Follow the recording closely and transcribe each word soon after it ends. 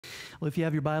Well, if you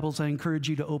have your Bibles, I encourage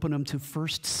you to open them to 1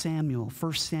 Samuel.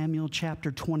 1 Samuel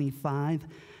chapter 25,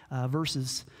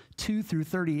 verses 2 through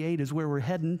 38 is where we're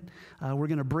heading. We're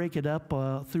going to break it up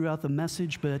throughout the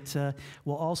message, but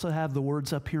we'll also have the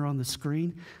words up here on the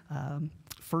screen.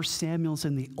 1 Samuel's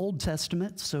in the Old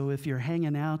Testament, so if you're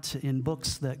hanging out in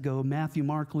books that go Matthew,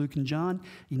 Mark, Luke, and John,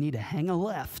 you need to hang a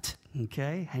left,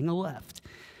 okay? Hang a left.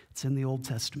 It's in the Old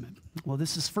Testament. Well,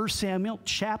 this is 1 Samuel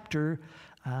chapter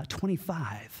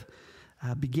 25,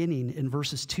 beginning in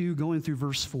verses 2, going through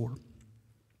verse 4.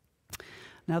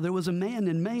 Now there was a man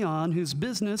in Maon whose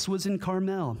business was in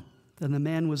Carmel, and the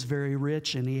man was very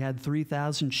rich, and he had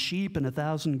 3,000 sheep and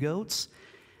 1,000 goats.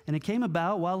 And it came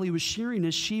about while he was shearing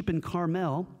his sheep in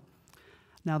Carmel.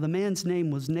 Now the man's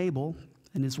name was Nabal,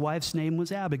 and his wife's name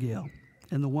was Abigail.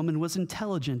 And the woman was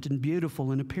intelligent and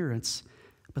beautiful in appearance.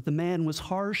 But the man was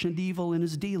harsh and evil in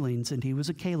his dealings, and he was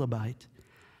a Calebite.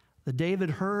 The David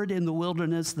heard in the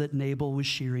wilderness that Nabal was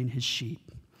shearing his sheep.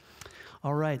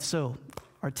 All right, so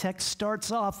our text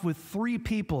starts off with three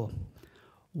people.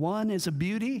 One is a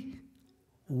beauty,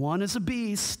 one is a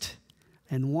beast,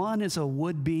 and one is a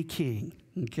would-be king,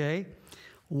 okay?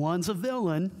 One's a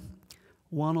villain,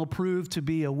 one will prove to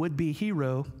be a would-be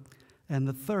hero, and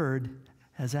the third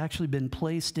has actually been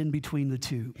placed in between the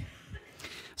two.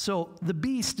 So the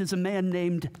beast is a man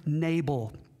named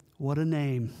Nabal. What a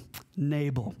name,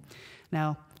 Nabal.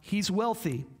 Now, he's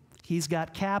wealthy. He's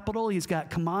got capital, he's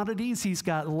got commodities, he's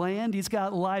got land, he's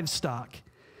got livestock.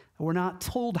 We're not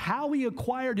told how he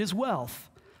acquired his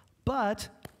wealth, but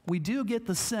we do get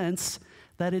the sense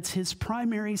that it's his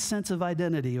primary sense of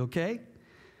identity, okay?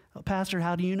 Pastor,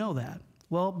 how do you know that?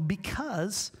 Well,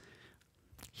 because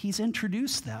he's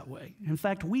introduced that way. In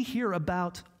fact, we hear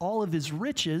about all of his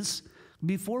riches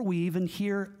before we even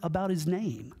hear about his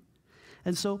name.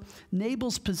 And so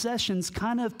Nabal's possessions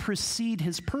kind of precede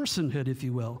his personhood, if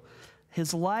you will.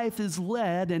 His life is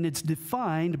led and it's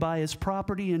defined by his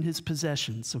property and his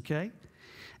possessions, okay?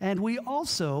 And we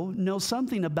also know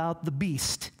something about the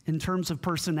beast in terms of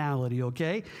personality,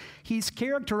 okay? He's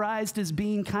characterized as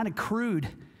being kind of crude,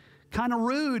 kind of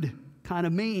rude, kind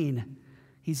of mean.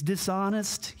 He's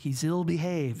dishonest, he's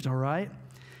ill-behaved, all right?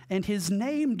 And his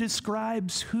name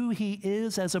describes who he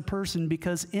is as a person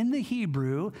because in the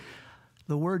Hebrew,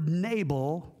 the word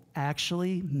Nabal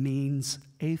actually means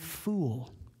a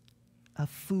fool. A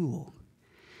fool.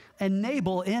 And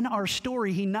Nabal, in our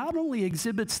story, he not only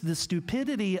exhibits the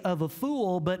stupidity of a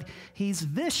fool, but he's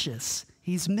vicious.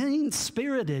 He's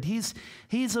mean-spirited.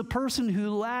 He's a person who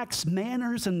lacks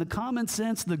manners and the common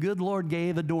sense the good Lord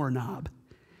gave a doorknob.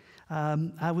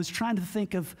 I was trying to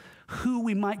think of who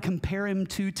we might compare him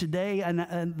to today,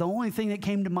 and the only thing that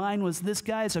came to mind was this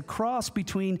guy's a cross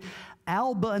between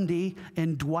Al Bundy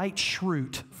and Dwight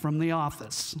Schrute from The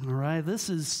Office, all right? This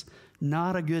is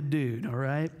not a good dude, all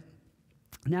right?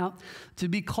 Now, to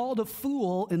be called a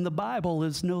fool in the Bible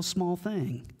is no small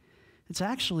thing. It's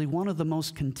actually one of the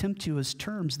most contemptuous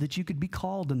terms that you could be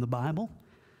called in the Bible.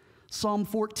 Psalm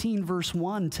 14, verse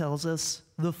 1 tells us,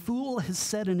 "The fool has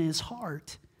said in his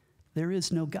heart, there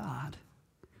is no God."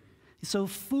 So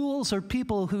fools are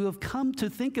people who have come to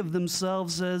think of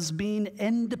themselves as being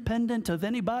independent of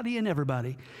anybody and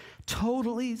everybody,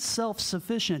 totally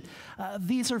self-sufficient.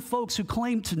 These are folks who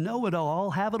claim to know it all,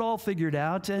 have it all figured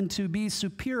out, and to be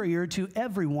superior to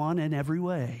everyone in every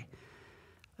way.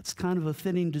 That's kind of a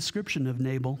fitting description of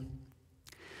Nabal.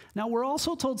 Now, we're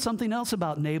also told something else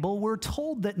about Nabal. We're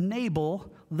told that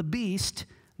Nabal, the beast,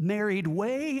 married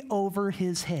way over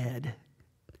his head.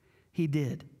 He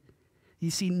did. You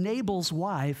see, Nabal's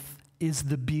wife is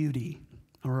the beauty,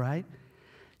 all right?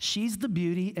 She's the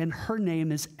beauty, and her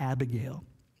name is Abigail.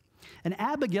 And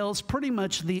Abigail is pretty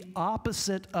much the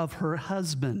opposite of her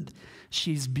husband.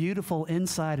 She's beautiful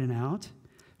inside and out.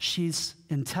 She's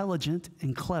intelligent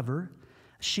and clever.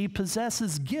 She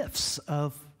possesses gifts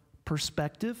of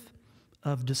perspective,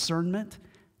 of discernment,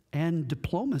 and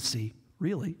diplomacy,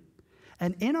 really.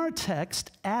 And in our text,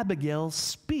 Abigail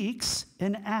speaks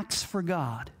and acts for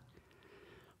God.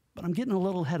 But I'm getting a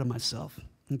little ahead of myself,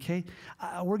 okay?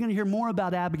 We're going to hear more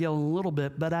about Abigail in a little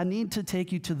bit, but I need to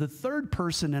take you to the third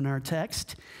person in our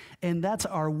text, and that's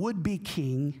our would-be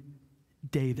king,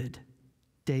 David.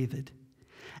 David.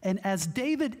 And as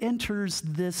David enters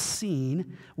this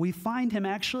scene, we find him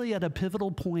actually at a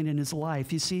pivotal point in his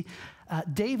life. You see,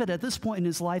 David, at this point in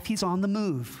his life, he's on the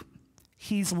move.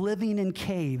 He's living in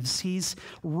caves. He's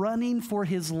running for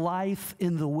his life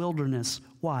in the wilderness.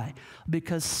 Why?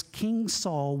 Because King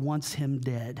Saul wants him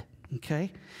dead,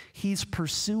 okay? He's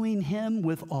pursuing him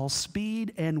with all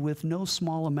speed and with no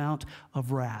small amount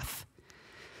of wrath.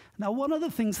 Now, one of the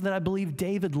things that I believe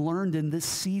David learned in this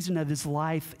season of his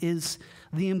life is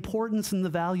the importance and the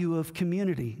value of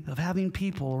community, of having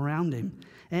people around him.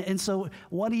 And so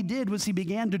what he did was he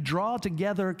began to draw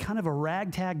together kind of a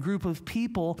ragtag group of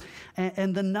people,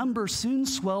 and the number soon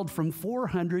swelled from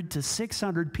 400 to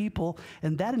 600 people,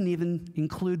 and that didn't even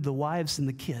include the wives and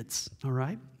the kids, all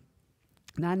right?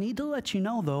 Now, I need to let you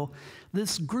know, though,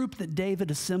 this group that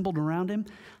David assembled around him,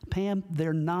 Pam,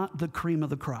 they're not the cream of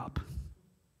the crop.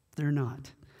 They're not.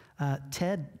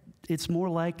 Ted, it's more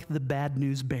like the bad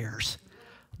news bears.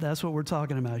 That's what we're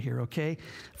talking about here, okay?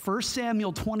 1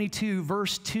 Samuel 22,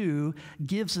 verse 2,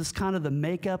 gives us kind of the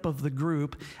makeup of the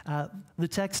group. The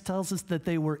text tells us that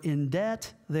they were in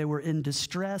debt, they were in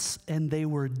distress, and they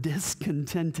were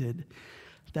discontented.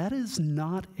 That is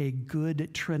not a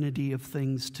good trinity of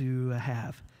things to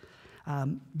have.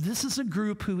 This is a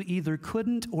group who either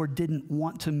couldn't or didn't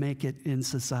want to make it in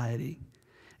society.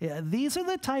 Yeah, these are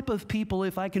the type of people,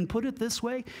 if I can put it this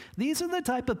way, these are the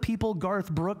type of people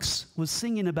Garth Brooks was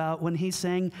singing about when he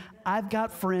sang, "I've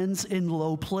got friends in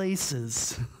low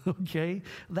places," okay?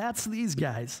 That's these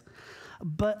guys.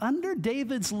 But under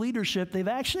David's leadership, they've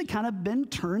actually kind of been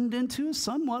turned into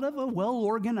somewhat of a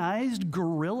well-organized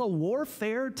guerrilla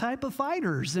warfare type of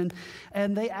fighters.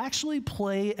 And they actually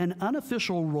play an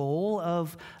unofficial role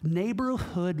of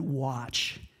neighborhood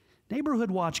watch.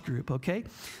 Neighborhood watch group, okay?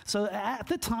 So at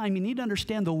the time, you need to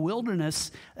understand the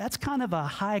wilderness, that's kind of a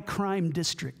high crime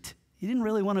district. You didn't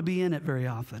really want to be in it very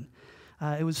often.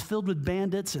 It was filled with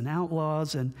bandits and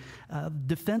outlaws, and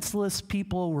defenseless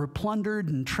people were plundered,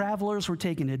 and travelers were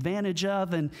taken advantage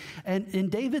of. And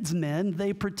David's men,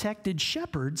 they protected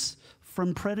shepherds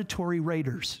from predatory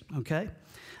raiders, okay?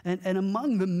 And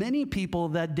among the many people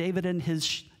that David and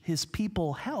his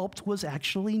people helped was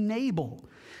actually Nabal.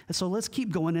 And so let's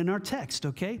keep going in our text,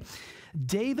 okay?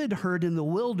 David heard in the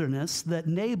wilderness that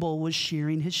Nabal was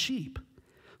shearing his sheep.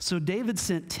 So David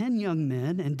sent 10 young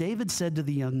men, and David said to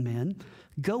the young men,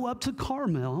 "Go up to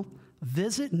Carmel,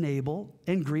 visit Nabal,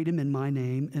 and greet him in my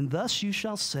name, and thus you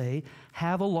shall say,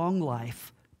 'Have a long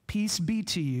life. Peace be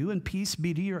to you, and peace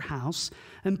be to your house,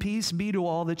 and peace be to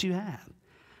all that you have.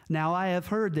 Now I have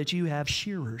heard that you have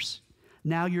shearers.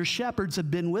 Now your shepherds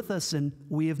have been with us, and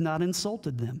we have not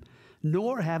insulted them,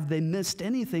 nor have they missed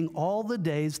anything all the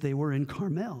days they were in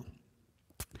Carmel.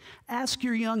 Ask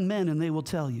your young men, and they will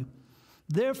tell you.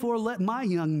 Therefore let my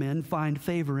young men find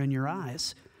favor in your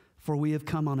eyes, for we have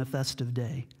come on a festive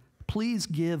day. Please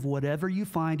give whatever you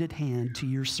find at hand to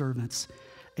your servants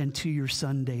and to your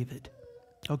son David."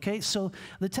 Okay, so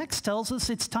the text tells us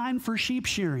it's time for sheep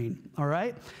shearing, all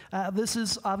right? This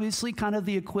is obviously kind of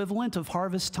the equivalent of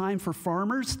harvest time for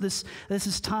farmers. This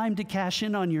is time to cash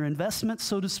in on your investment,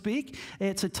 so to speak.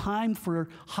 It's a time for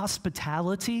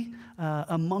hospitality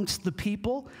amongst the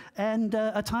people, and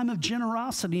a time of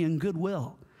generosity and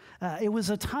goodwill. It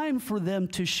was a time for them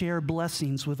to share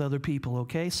blessings with other people,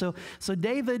 okay? So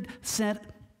David sent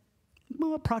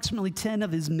approximately 10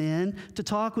 of his men to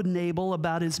talk with Nabal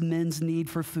about his men's need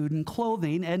for food and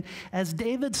clothing. And as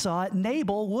David saw it,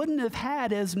 Nabal wouldn't have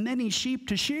had as many sheep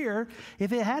to shear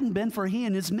if it hadn't been for he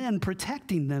and his men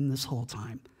protecting them this whole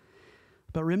time.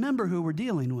 But remember who we're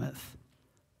dealing with.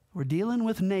 We're dealing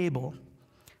with Nabal,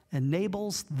 and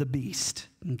Nabal's the beast,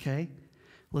 okay?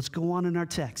 Let's go on in our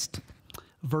text.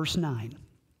 Verse 9.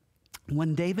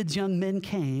 When David's young men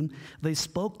came, they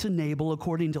spoke to Nabal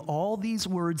according to all these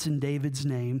words in David's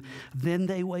name. Then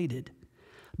they waited.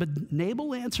 But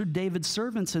Nabal answered David's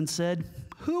servants and said,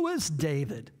 "Who is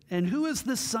David, and who is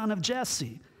this son of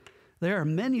Jesse? There are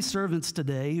many servants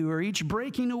today who are each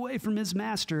breaking away from his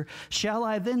master. Shall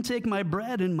I then take my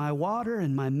bread and my water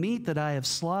and my meat that I have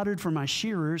slaughtered for my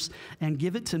shearers and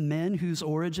give it to men whose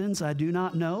origins I do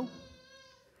not know?"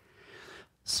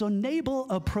 So Nabal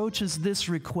approaches this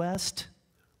request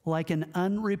like an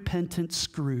unrepentant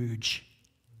Scrooge,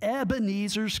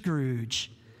 Ebenezer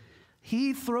Scrooge.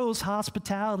 He throws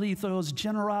hospitality, throws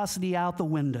generosity out the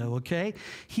window, okay?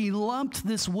 He lumped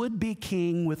this would-be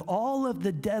king with all of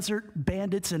the desert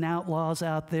bandits and outlaws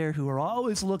out there who are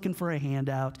always looking for a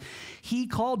handout. He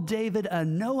called David a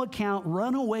no-account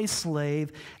runaway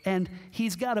slave, and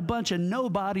he's got a bunch of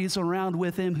nobodies around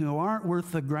with him who aren't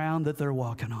worth the ground that they're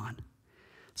walking on.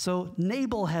 So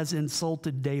Nabal has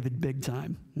insulted David big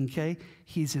time, okay?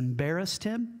 He's embarrassed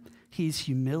him, he's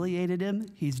humiliated him,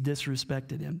 he's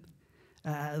disrespected him.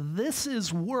 This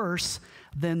is worse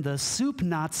than the soup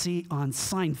Nazi on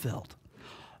Seinfeld.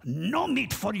 No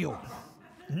meat for you.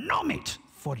 No meat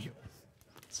for you.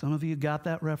 Some of you got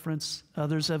that reference.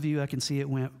 Others of you, I can see it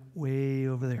went way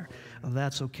over there. Well,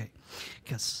 that's okay,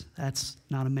 because that's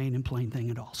not a main and plain thing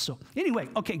at all. So anyway,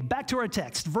 okay, back to our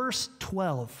text, verse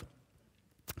 12.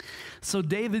 So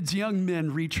David's young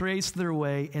men retraced their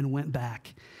way and went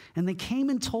back. And they came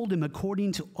and told him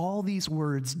according to all these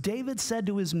words. David said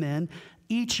to his men,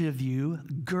 each of you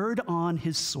gird on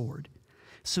his sword.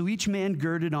 So each man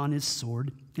girded on his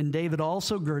sword, and David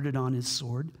also girded on his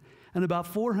sword. And about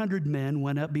 400 men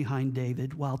went up behind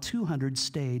David, while 200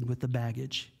 stayed with the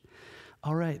baggage.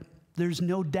 All right, there's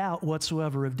no doubt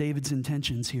whatsoever of David's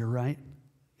intentions here, right?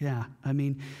 Yeah, I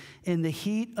mean, in the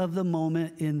heat of the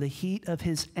moment, in the heat of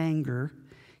his anger,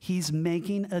 he's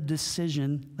making a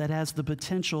decision that has the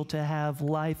potential to have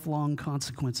lifelong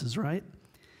consequences, right?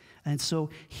 And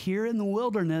so here in the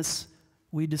wilderness,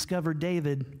 we discover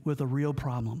David with a real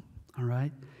problem, all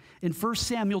right? In 1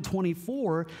 Samuel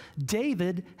 24,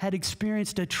 David had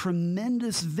experienced a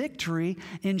tremendous victory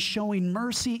in showing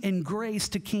mercy and grace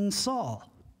to King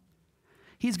Saul.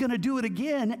 He's going to do it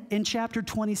again in chapter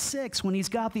 26 when he's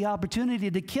got the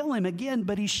opportunity to kill him again,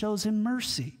 but he shows him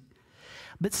mercy.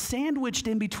 But sandwiched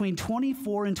in between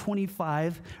 24 and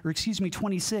 26,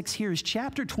 here is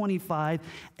chapter 25,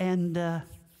 and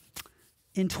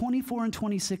in 24 and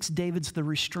 26, David's the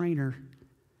restrainer.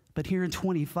 But here in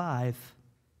 25,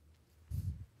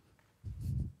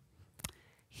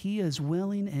 he is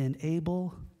willing and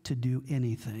able to do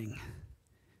anything.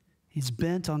 He's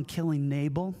bent on killing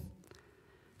Nabal,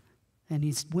 and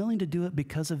he's willing to do it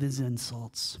because of his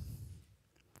insults.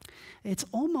 It's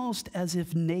almost as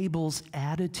if Nabal's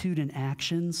attitude and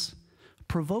actions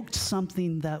provoked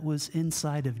something that was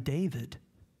inside of David.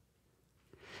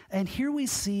 And here we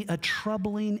see a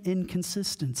troubling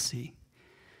inconsistency.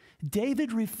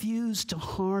 David refused to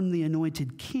harm the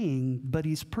anointed king, but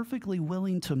he's perfectly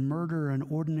willing to murder an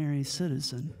ordinary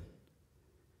citizen.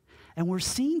 And we're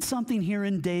seeing something here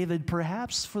in David,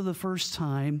 perhaps for the first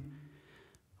time.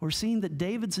 We're seeing that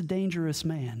David's a dangerous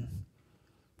man.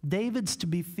 David's to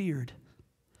be feared.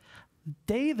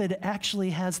 David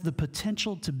actually has the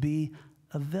potential to be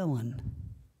a villain.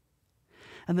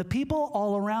 And the people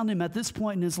all around him at this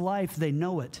point in his life, they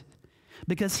know it.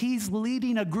 Because he's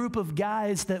leading a group of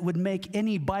guys that would make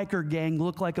any biker gang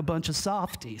look like a bunch of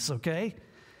softies, okay?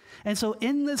 And so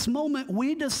in this moment,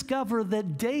 we discover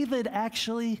that David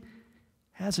actually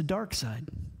has a dark side.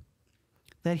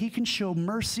 That he can show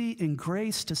mercy and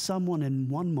grace to someone in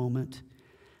one moment,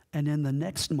 and in the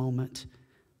next moment,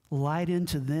 light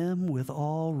into them with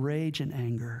all rage and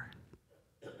anger.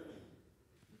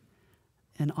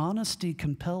 And honesty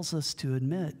compels us to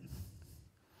admit,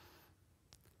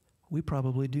 we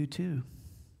probably do too.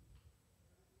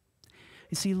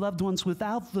 You see, loved ones,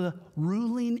 without the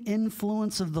ruling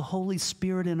influence of the Holy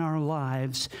Spirit in our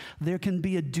lives, there can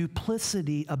be a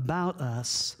duplicity about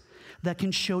us that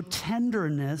can show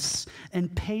tenderness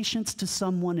and patience to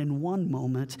someone in one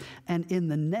moment, and in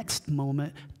the next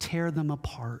moment, tear them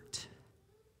apart.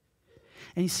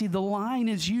 And you see, the line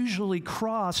is usually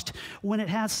crossed when it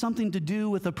has something to do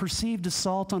with a perceived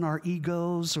assault on our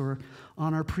egos or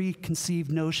on our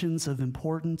preconceived notions of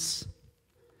importance.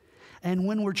 And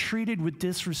when we're treated with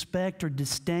disrespect or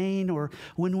disdain, or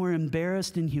when we're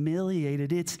embarrassed and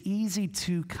humiliated, it's easy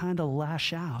to kind of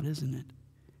lash out, isn't it?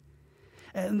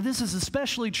 And this is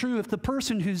especially true if the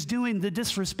person who's doing the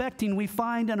disrespecting we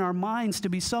find in our minds to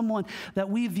be someone that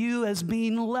we view as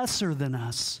being lesser than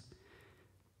us,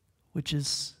 which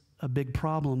is a big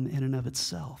problem in and of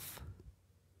itself.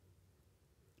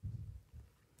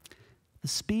 The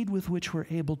speed with which we're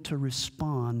able to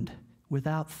respond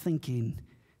without thinking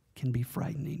can be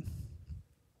frightening.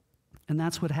 And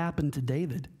that's what happened to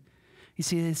David. You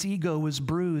see, his ego was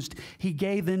bruised. He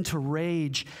gave in to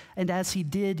rage. And as he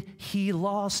did, he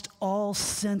lost all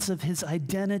sense of his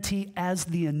identity as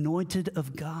the anointed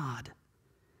of God.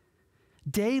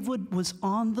 David was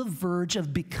on the verge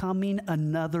of becoming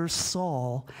another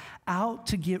Saul, out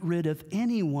to get rid of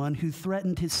anyone who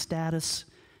threatened his status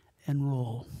and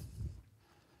role.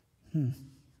 You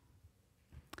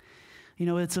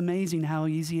know, it's amazing how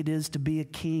easy it is to be a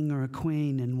king or a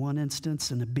queen in one instance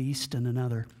and a beast in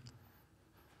another.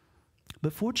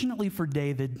 But fortunately for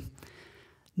David,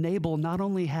 Nabal not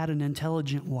only had an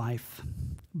intelligent wife,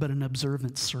 but an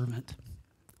observant servant.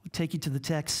 We'll take you to the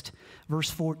text,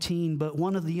 verse 14. But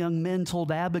one of the young men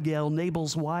told Abigail,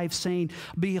 Nabal's wife, saying,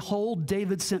 "Behold,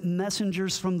 David sent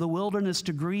messengers from the wilderness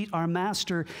to greet our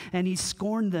master, and he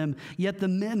scorned them. Yet the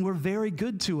men were very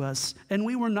good to us, and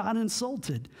we were not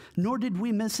insulted, nor did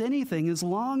we miss anything as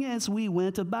long as we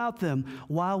went about them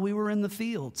while we were in the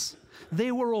fields."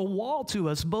 They were a wall to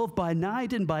us, both by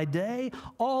night and by day.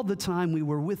 All the time we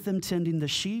were with them tending the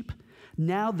sheep.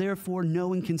 Now, therefore,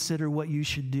 know and consider what you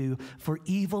should do. For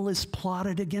evil is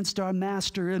plotted against our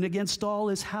master and against all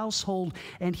his household,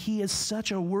 and he is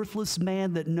such a worthless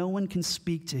man that no one can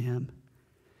speak to him.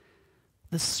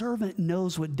 The servant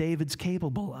knows what David's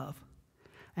capable of,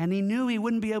 and he knew he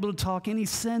wouldn't be able to talk any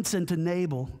sense into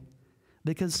Nabal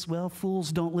because, well,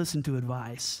 fools don't listen to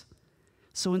advice.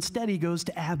 So instead, he goes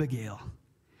to Abigail.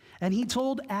 And he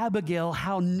told Abigail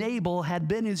how Nabal had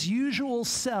been his usual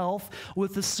self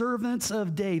with the servants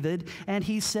of David, and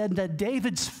he said that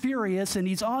David's furious and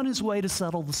he's on his way to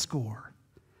settle the score.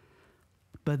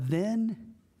 But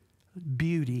then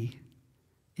beauty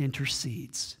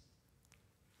intercedes.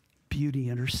 Beauty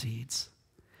intercedes.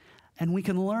 And we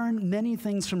can learn many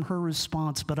things from her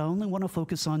response, but I only want to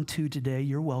focus on two today.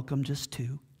 You're welcome, just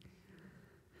two.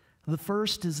 The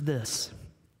first is this.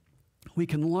 We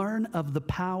can learn of the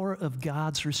power of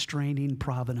God's restraining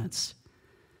providence.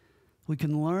 We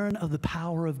can learn of the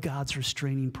power of God's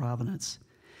restraining providence.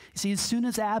 You see, as soon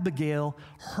as Abigail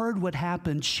heard what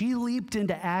happened, she leaped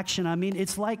into action. I mean,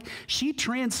 it's like she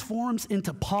transforms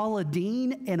into Paula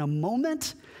Deen in a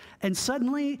moment, and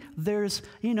suddenly there's,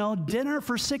 dinner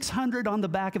for 600 on the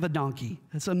back of a donkey.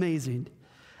 It's amazing.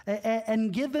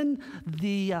 And given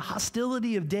the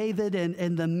hostility of David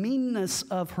and the meanness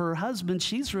of her husband,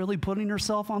 she's really putting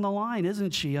herself on the line, isn't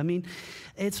she? I mean,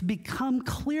 it's become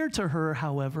clear to her,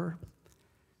 however,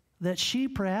 that she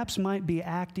perhaps might be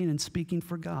acting and speaking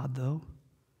for God, though.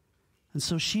 And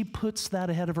so she puts that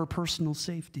ahead of her personal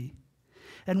safety.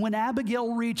 And when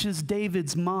Abigail reaches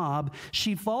David's mob,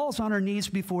 she falls on her knees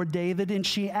before David, and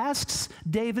she asks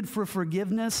David for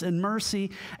forgiveness and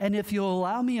mercy. And if you'll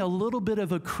allow me a little bit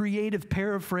of a creative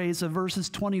paraphrase of verses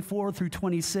 24 through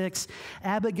 26,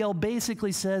 Abigail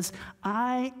basically says,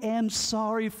 I am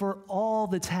sorry for all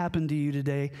that's happened to you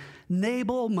today.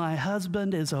 Nabal, my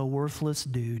husband, is a worthless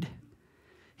dude.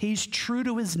 He's true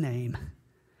to his name,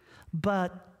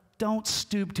 but don't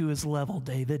stoop to his level,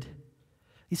 David.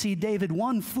 You see, David,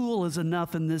 one fool is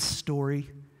enough in this story.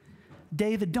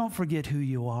 David, don't forget who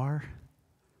you are.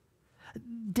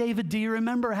 David, do you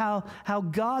remember how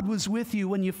God was with you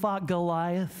when you fought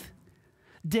Goliath?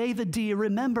 David, do you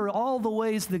remember all the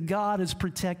ways that God has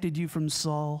protected you from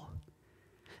Saul?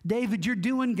 David, you're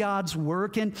doing God's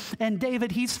work, and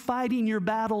David, he's fighting your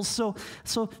battles.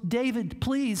 So David,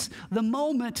 please, the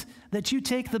moment that you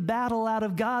take the battle out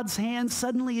of God's hands,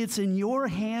 suddenly it's in your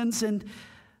hands, and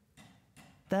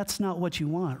that's not what you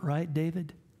want, right,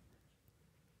 David?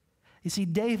 You see,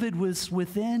 David was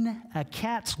within a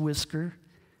cat's whisker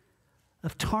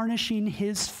of tarnishing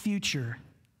his future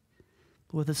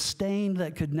with a stain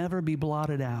that could never be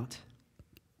blotted out.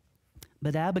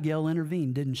 But Abigail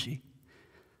intervened, didn't she?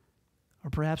 Or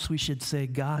perhaps we should say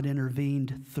God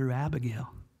intervened through Abigail.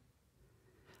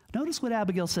 Notice what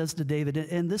Abigail says to David,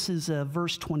 and this is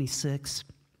verse 26.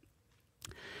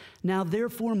 Now,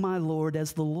 therefore, my Lord,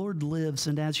 as the Lord lives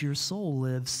and as your soul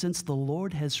lives, since the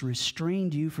Lord has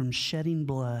restrained you from shedding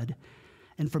blood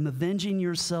and from avenging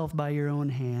yourself by your own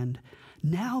hand,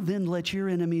 now then let your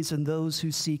enemies and those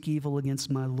who seek evil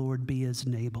against my Lord be as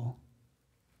Nabal.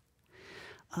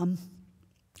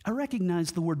 I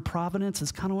recognize the word providence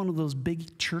as kind of one of those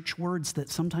big church words that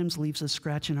sometimes leaves us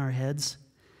scratching our heads.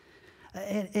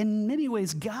 In many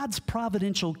ways, God's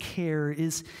providential care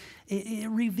it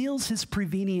reveals his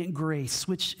prevenient grace,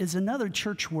 which is another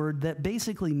church word that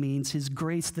basically means his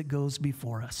grace that goes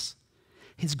before us.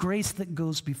 His grace that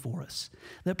goes before us,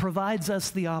 that provides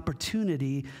us the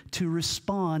opportunity to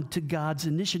respond to God's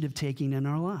initiative taking in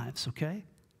our lives, okay?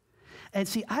 And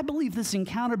see, I believe this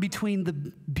encounter between the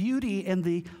beauty and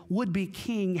the would-be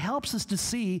king helps us to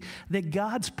see that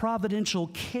God's providential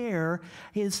care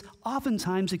is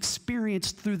oftentimes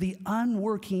experienced through the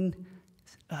unworking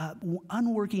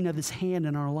of his hand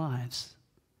in our lives.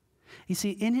 You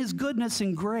see, in his goodness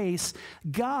and grace,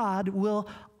 God will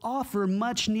offer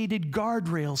much-needed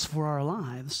guardrails for our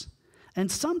lives.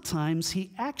 And sometimes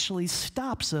he actually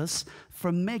stops us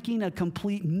from making a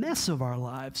complete mess of our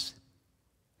lives.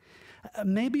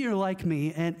 Maybe you're like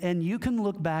me, and you can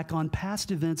look back on past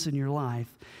events in your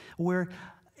life where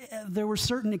there were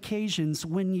certain occasions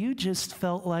when you just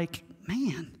felt like,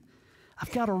 man,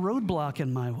 I've got a roadblock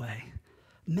in my way.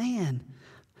 Man,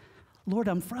 Lord,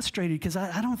 I'm frustrated because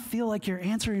I don't feel like you're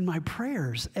answering my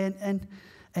prayers. And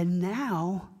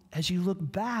now, as you look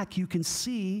back, you can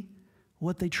see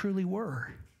what they truly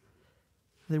were.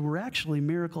 They were actually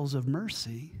miracles of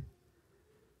mercy.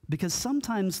 Because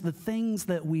sometimes the things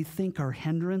that we think are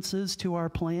hindrances to our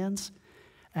plans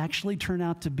actually turn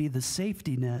out to be the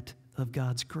safety net of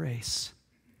God's grace.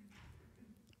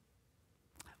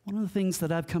 One of the things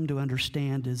that I've come to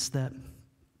understand is that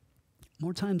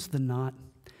more times than not,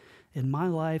 in my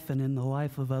life and in the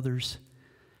life of others,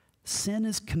 sin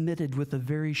is committed with a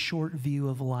very short view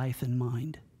of life in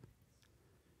mind.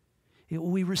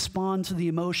 We respond to the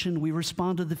emotion, we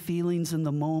respond to the feelings in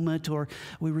the moment, or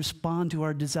we respond to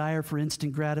our desire for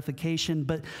instant gratification,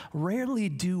 but rarely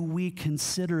do we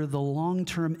consider the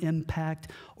long-term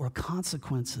impact or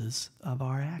consequences of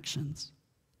our actions.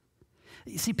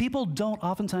 You see, people don't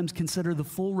oftentimes consider the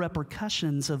full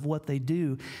repercussions of what they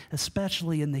do,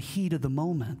 especially in the heat of the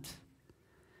moment.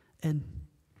 And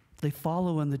they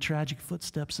follow in the tragic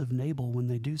footsteps of Nabal when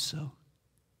they do so.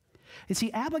 You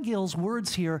see, Abigail's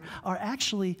words here are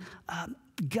actually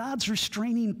God's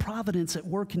restraining providence at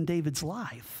work in David's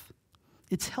life.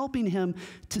 It's helping him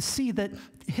to see that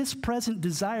his present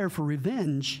desire for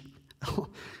revenge,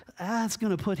 that's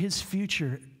going to put his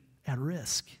future at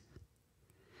risk.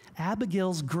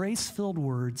 Abigail's grace-filled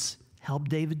words help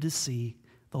David to see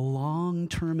the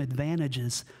long-term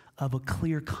advantages of a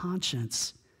clear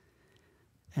conscience,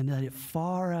 and that it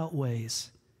far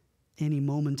outweighs any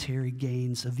momentary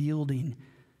gains of yielding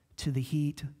to the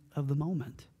heat of the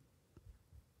moment.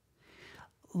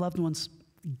 Loved ones,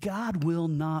 God will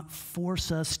not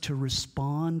force us to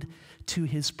respond to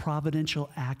his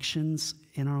providential actions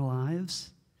in our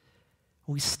lives.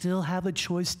 We still have a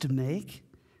choice to make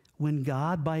when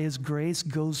God, by his grace,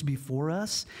 goes before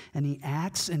us and he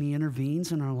acts and he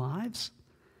intervenes in our lives.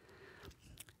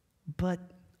 But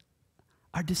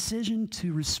our decision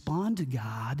to respond to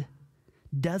God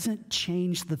doesn't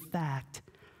change the fact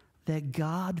that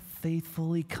God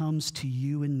faithfully comes to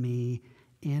you and me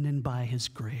in and by his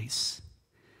grace.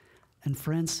 And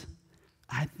friends,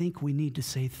 I think we need to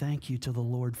say thank you to the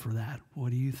Lord for that.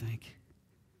 What do you think?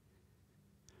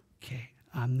 Okay,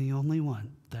 I'm the only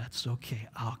one. That's okay.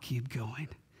 I'll keep going.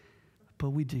 But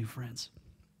we do, friends.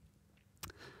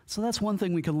 So that's one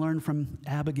thing we can learn from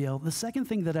Abigail. The second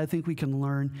thing that I think we can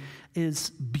learn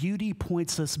is beauty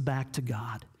points us back to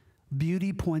God.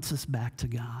 Beauty points us back to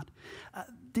God.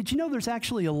 Did you know there's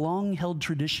actually a long-held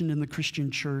tradition in the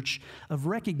Christian church of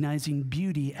recognizing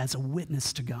beauty as a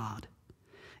witness to God?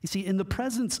 You see, in the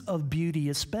presence of beauty,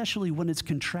 especially when it's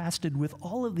contrasted with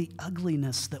all of the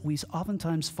ugliness that we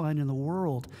oftentimes find in the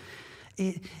world,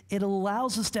 it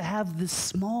allows us to have this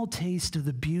small taste of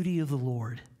the beauty of the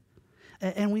Lord.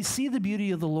 And we see the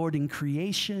beauty of the Lord in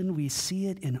creation. We see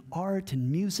it in art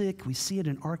and music. We see it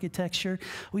in architecture.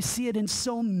 We see it in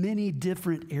so many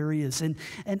different areas. And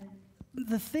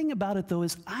the thing about it, though,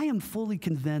 is I am fully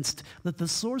convinced that the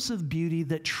source of beauty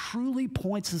that truly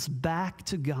points us back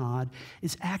to God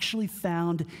is actually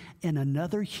found in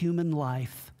another human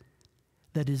life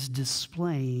that is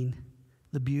displaying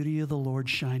the beauty of the Lord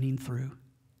shining through.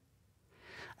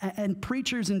 And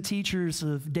preachers and teachers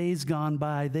of days gone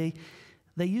by, they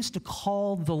used to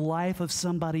call the life of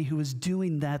somebody who was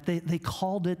doing that, they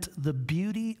called it the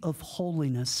beauty of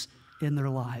holiness in their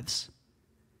lives.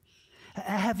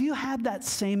 Have you had that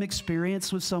same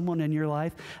experience with someone in your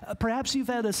life? Perhaps you've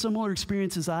had a similar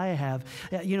experience as I have.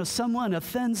 Someone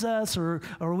offends us or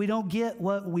we don't get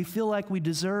what we feel like we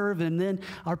deserve, and then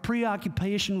our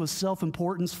preoccupation with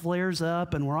self-importance flares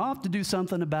up and we're off to do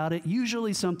something about it,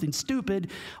 usually something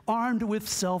stupid, armed with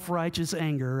self-righteous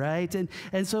anger, right? And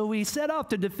so we set off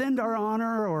to defend our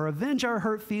honor or avenge our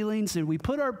hurt feelings, and we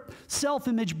put our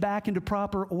self-image back into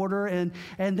proper order, and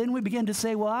then we begin to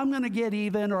say, well, I'm going to get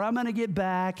even, or I'm going to get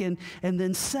back, and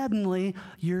then suddenly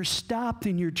you're stopped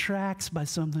in your tracks by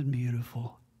something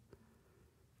beautiful,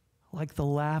 like the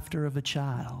laughter of a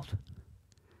child,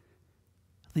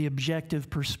 the objective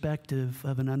perspective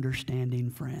of an understanding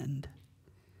friend,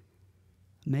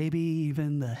 maybe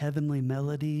even the heavenly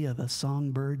melody of a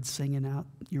songbird singing out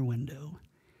your window,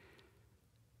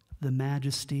 the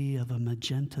majesty of a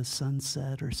magenta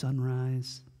sunset or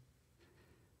sunrise.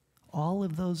 All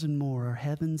of those and more are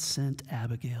heaven-sent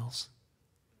Abigails.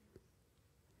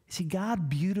 See, God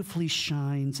beautifully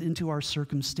shines into our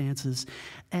circumstances,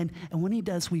 and when he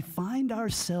does, we find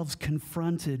ourselves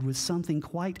confronted with something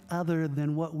quite other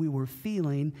than what we were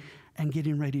feeling and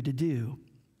getting ready to do.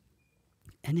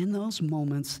 And in those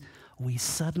moments, we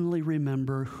suddenly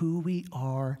remember who we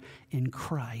are in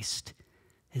Christ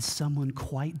as someone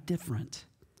quite different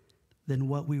than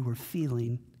what we were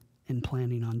feeling and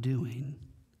planning on doing.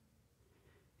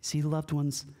 See, loved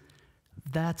ones,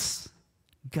 that's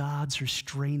God's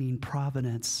restraining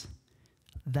providence.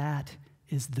 That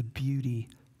is the beauty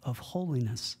of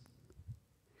holiness.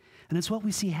 And it's what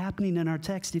we see happening in our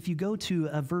text. If you go to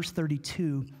verse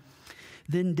 32,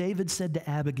 then David said to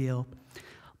Abigail,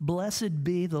 Blessed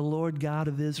be the Lord God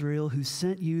of Israel who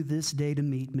sent you this day to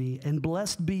meet me, and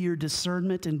blessed be your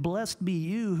discernment, and blessed be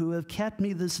you who have kept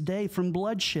me this day from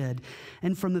bloodshed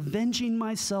and from avenging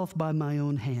myself by my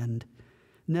own hand.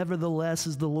 Nevertheless,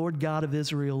 as the Lord God of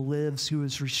Israel lives, who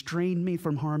has restrained me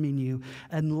from harming you,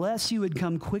 unless you had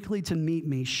come quickly to meet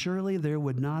me, surely there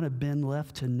would not have been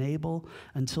left to Nabal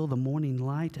until the morning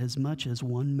light as much as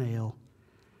one male.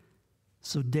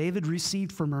 So David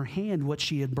received from her hand what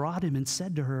she had brought him and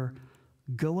said to her,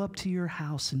 "Go up to your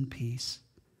house in peace.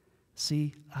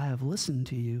 See, I have listened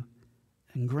to you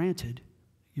and granted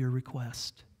your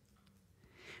request."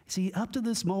 See, up to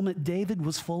this moment, David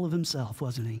was full of himself,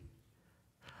 wasn't he?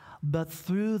 But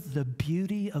through the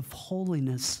beauty of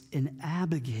holiness in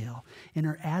Abigail, in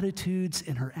her attitudes,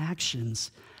 in her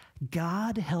actions,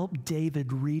 God helped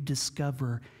David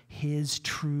rediscover his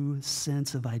true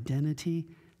sense of identity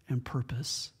and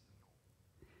purpose.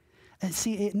 And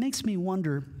see, it makes me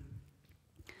wonder,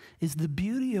 is the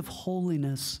beauty of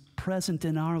holiness present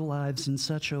in our lives in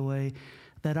such a way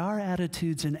that our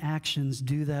attitudes and actions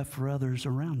do that for others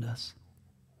around us?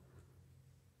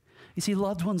 You see,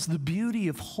 loved ones, the beauty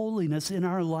of holiness in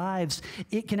our lives,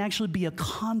 it can actually be a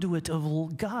conduit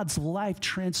of God's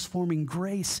life-transforming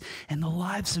grace in the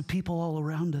lives of people all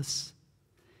around us.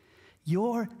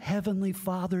 Your Heavenly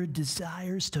Father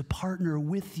desires to partner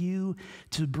with you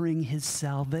to bring His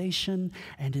salvation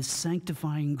and His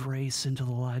sanctifying grace into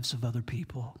the lives of other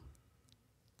people.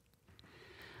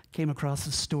 Came across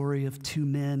a story of two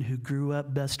men who grew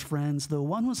up best friends, though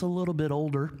one was a little bit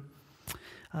older.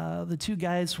 The two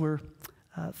guys were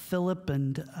Philip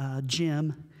and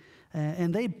Jim,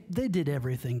 and they did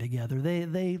everything together.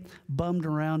 They bummed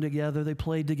around together, they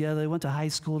played together, they went to high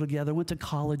school together, went to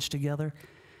college together.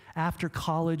 After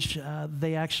college,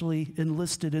 they actually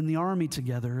enlisted in the army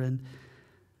together, and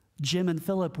Jim and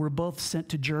Philip were both sent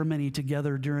to Germany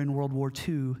together during World War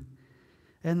II,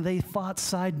 and they fought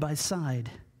side by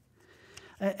side.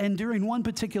 And during one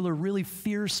particular really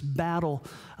fierce battle,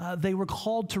 they were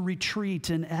called to retreat,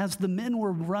 and as the men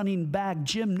were running back,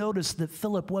 Jim noticed that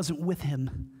Philip wasn't with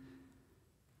him.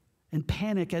 And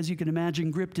panic, as you can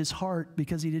imagine, gripped his heart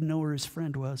because he didn't know where his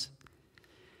friend was.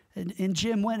 And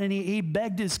Jim went and he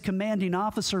begged his commanding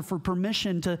officer for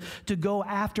permission to go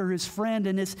after his friend.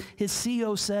 And his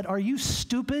CO said, "Are you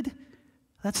stupid?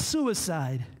 That's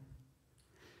suicide."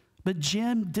 But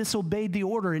Jim disobeyed the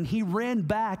order and he ran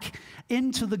back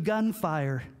into the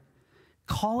gunfire,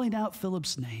 calling out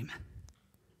Philip's name.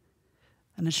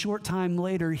 And a short time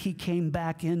later, he came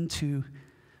back into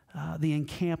the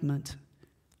encampment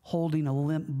holding a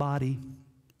limp body.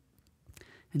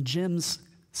 And Jim's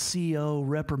CO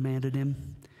reprimanded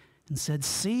him and said,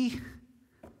 "See,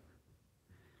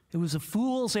 it was a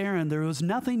fool's errand. There was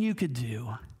nothing you could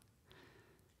do."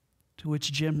 To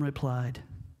which Jim replied,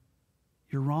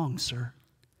 "You're wrong, sir.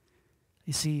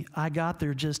 You see, I got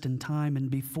there just in time, and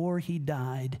before he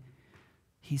died,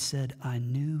 he said, 'I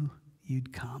knew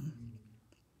you'd come.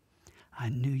 I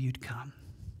knew you'd come.'"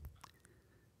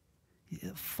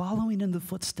 Following in the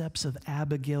footsteps of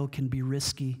Abigail can be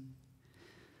risky.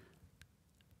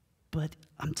 But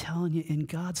I'm telling you, in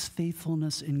God's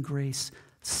faithfulness and grace,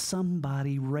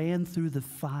 somebody ran through the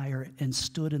fire and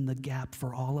stood in the gap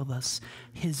for all of us.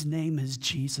 His name is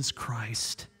Jesus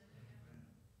Christ.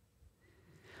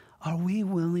 Are we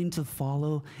willing to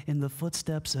follow in the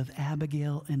footsteps of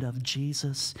Abigail and of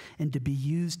Jesus and to be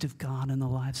used of God in the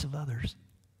lives of others?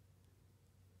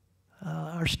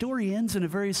 Our story ends in a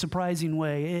very surprising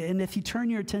way. And if you turn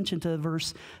your attention to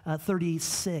verse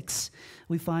 36,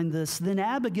 we find this. "Then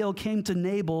Abigail came to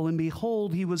Nabal, and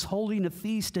behold, he was holding a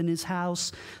feast in his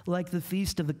house like the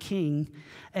feast of a king.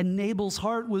 And Nabal's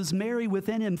heart was merry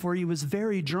within him, for he was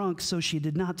very drunk, so she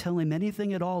did not tell him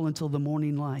anything at all until the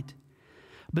morning light.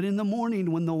 But in the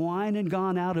morning, when the wine had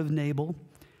gone out of Nabal,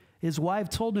 his wife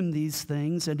told him these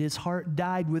things, and his heart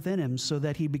died within him, so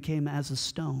that he became as a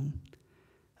stone.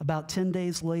 About 10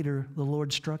 days later, the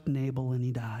Lord struck Nabal, and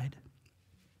he died."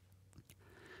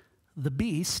 The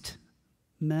beast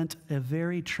meant a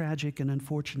very tragic and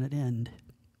unfortunate end,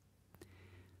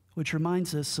 which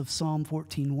reminds us of Psalm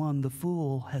 14:1, "The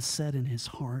fool has said in his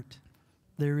heart,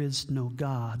 'There is no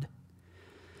God.'"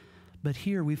 But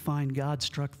here we find God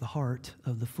struck the heart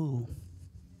of the fool.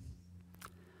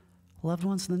 Loved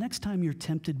ones, the next time you're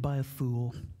tempted by a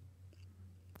fool,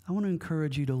 I want to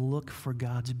encourage you to look for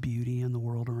God's beauty in the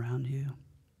world around you.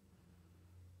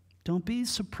 Don't be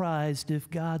surprised if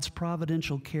God's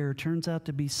providential care turns out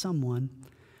to be someone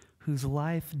whose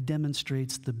life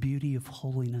demonstrates the beauty of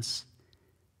holiness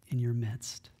in your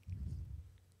midst.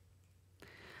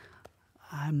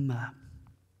 I'm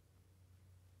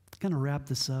going to wrap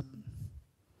this up.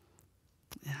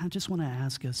 I just want to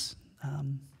ask us,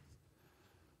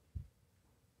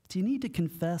 do you need to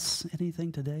confess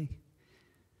anything today?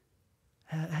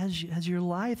 Has your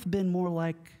life been more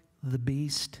like the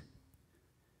beast?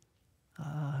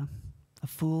 A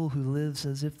fool who lives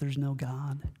as if there's no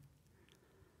God?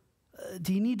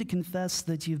 Do you need to confess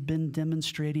that you've been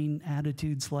demonstrating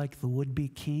attitudes like the would-be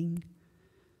king,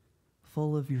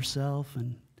 full of yourself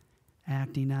and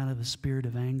acting out of a spirit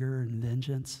of anger and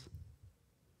vengeance?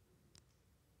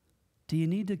 Do you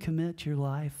need to commit your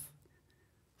life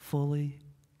fully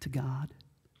to God?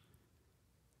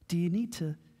 Do you need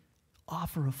to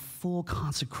offer a full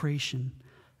consecration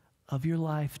of your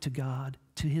life to God,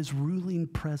 to his ruling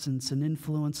presence and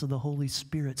influence of the Holy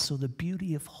Spirit, so the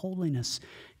beauty of holiness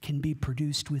can be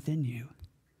produced within you?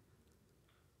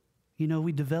 You know,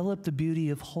 we develop the beauty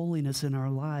of holiness in our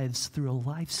lives through a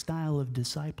lifestyle of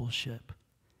discipleship.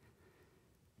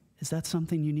 Is that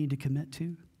something you need to commit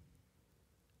to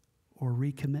or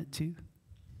recommit to?